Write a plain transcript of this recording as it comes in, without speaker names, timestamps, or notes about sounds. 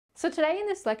So today in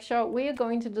this lecture, we are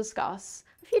going to discuss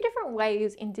a few different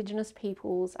ways Indigenous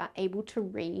peoples are able to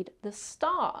read the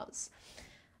stars.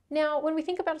 Now, when we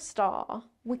think about a star,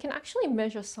 we can actually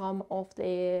measure some of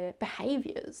their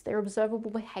behaviors, their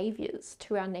observable behaviors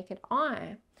to our naked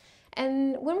eye.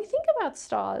 And when we think about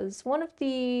stars, one of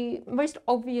the most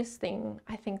obvious thing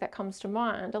I think that comes to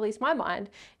mind, at least my mind,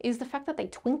 is the fact that they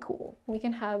twinkle. We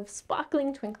can have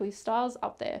sparkling, twinkly stars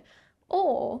up there,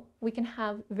 or we can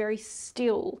have very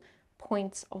still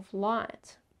points of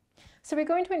light. So we're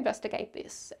going to investigate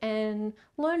this and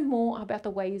learn more about the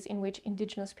ways in which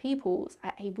Indigenous peoples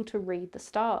are able to read the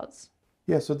stars.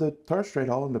 Yeah, so the Torres Strait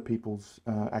Islander peoples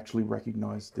actually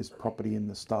recognised this property in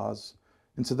the stars.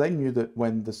 And so they knew that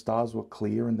when the stars were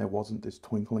clear and there wasn't this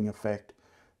twinkling effect,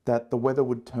 that the weather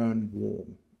would turn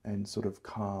warm and sort of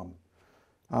calm.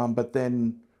 But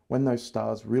then when those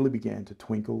stars really began to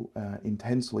twinkle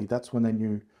intensely, that's when they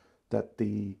knew that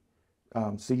the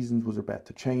seasons was about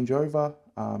to change over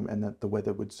and that the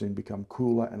weather would soon become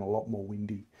cooler and a lot more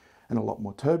windy and a lot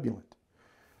more turbulent.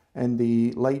 And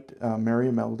the late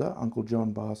Merriam Elder, Uncle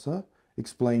John Barser,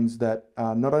 explains that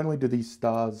not only do these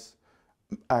stars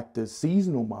act as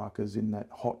seasonal markers in that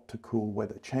hot to cool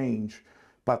weather change,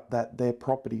 but that their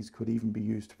properties could even be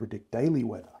used to predict daily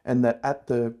weather. And that at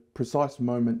the precise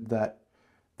moment that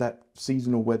that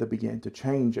seasonal weather began to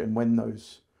change and when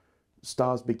those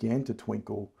stars began to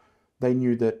twinkle, they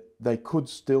knew that they could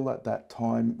still at that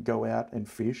time go out and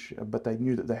fish, but they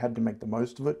knew that they had to make the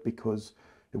most of it because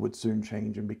it would soon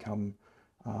change and become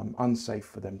unsafe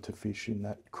for them to fish in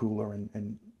that cooler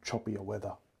and choppier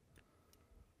weather.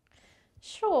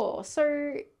 Sure,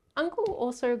 so Uncle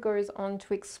also goes on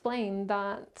to explain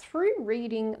that through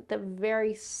reading the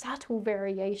very subtle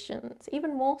variations,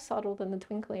 even more subtle than the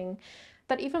twinkling,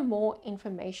 that even more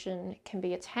information can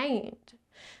be attained.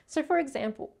 So for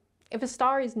example, if a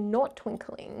star is not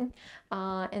twinkling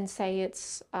and say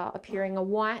it's appearing a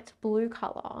white-blue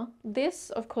color, this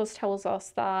of course tells us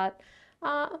that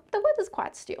the weather's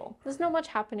quite still. There's not much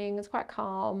happening, it's quite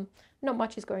calm, not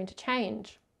much is going to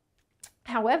change.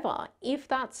 However, if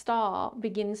that star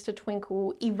begins to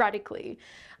twinkle erratically,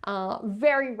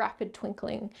 very rapid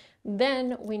twinkling,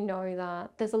 then we know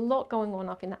that there's a lot going on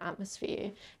up in the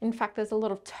atmosphere. In fact, there's a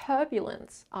lot of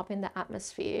turbulence up in the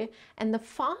atmosphere, and the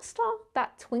faster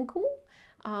that twinkle,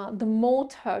 the more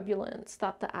turbulence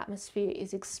that the atmosphere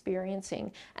is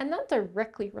experiencing. And that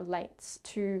directly relates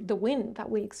to the wind that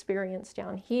we experience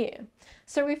down here.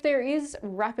 So if there is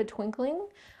rapid twinkling,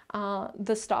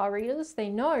 the star readers, they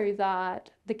know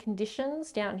that the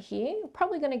conditions down here are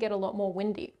probably going to get a lot more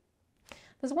windy.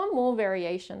 There's one more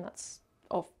variation that's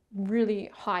of really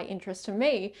high interest to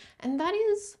me, and that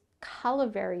is color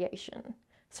variation.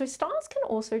 So stars can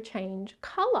also change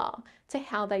color to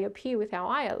how they appear with our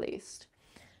eye at least.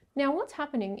 Now what's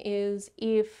happening is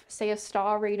if, say, a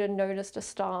star reader noticed a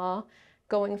star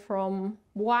going from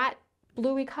white,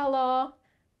 bluey color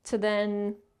to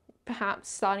then perhaps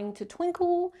starting to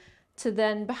twinkle, to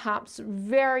then perhaps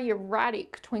very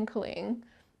erratic twinkling,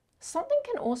 something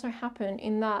can also happen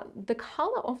in that the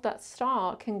color of that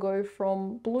star can go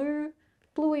from bluey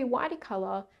whitey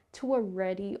color to a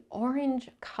reddy orange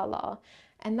color.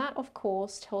 And that of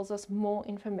course tells us more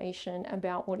information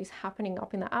about what is happening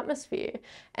up in the atmosphere.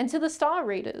 And to the star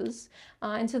readers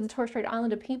and to the Torres Strait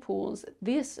Islander peoples,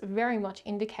 this very much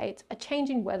indicates a change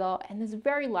in weather, and there's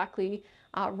very likely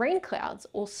rain clouds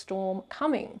or storm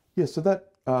coming. Yeah, so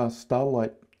that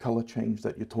starlight color change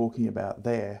that you're talking about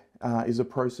there is a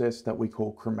process that we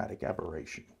call chromatic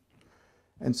aberration.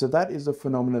 And so that is a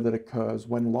phenomena that occurs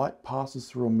when light passes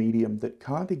through a medium that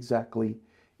can't exactly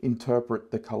interpret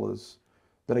the colors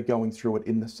that are going through it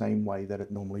in the same way that it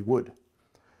normally would.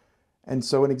 And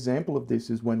so an example of this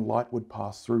is when light would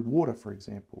pass through water, for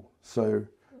example. So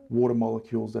water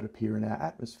molecules that appear in our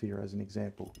atmosphere as an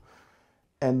example.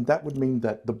 And that would mean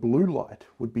that the blue light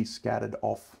would be scattered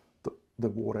off the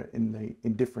water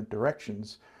in different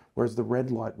directions, whereas the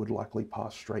red light would likely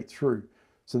pass straight through.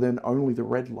 So then only the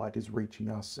red light is reaching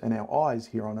us and our eyes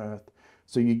here on Earth.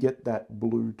 So you get that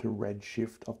blue to red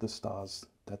shift of the stars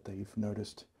that they've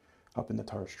noticed up in the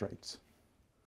Torres Straits.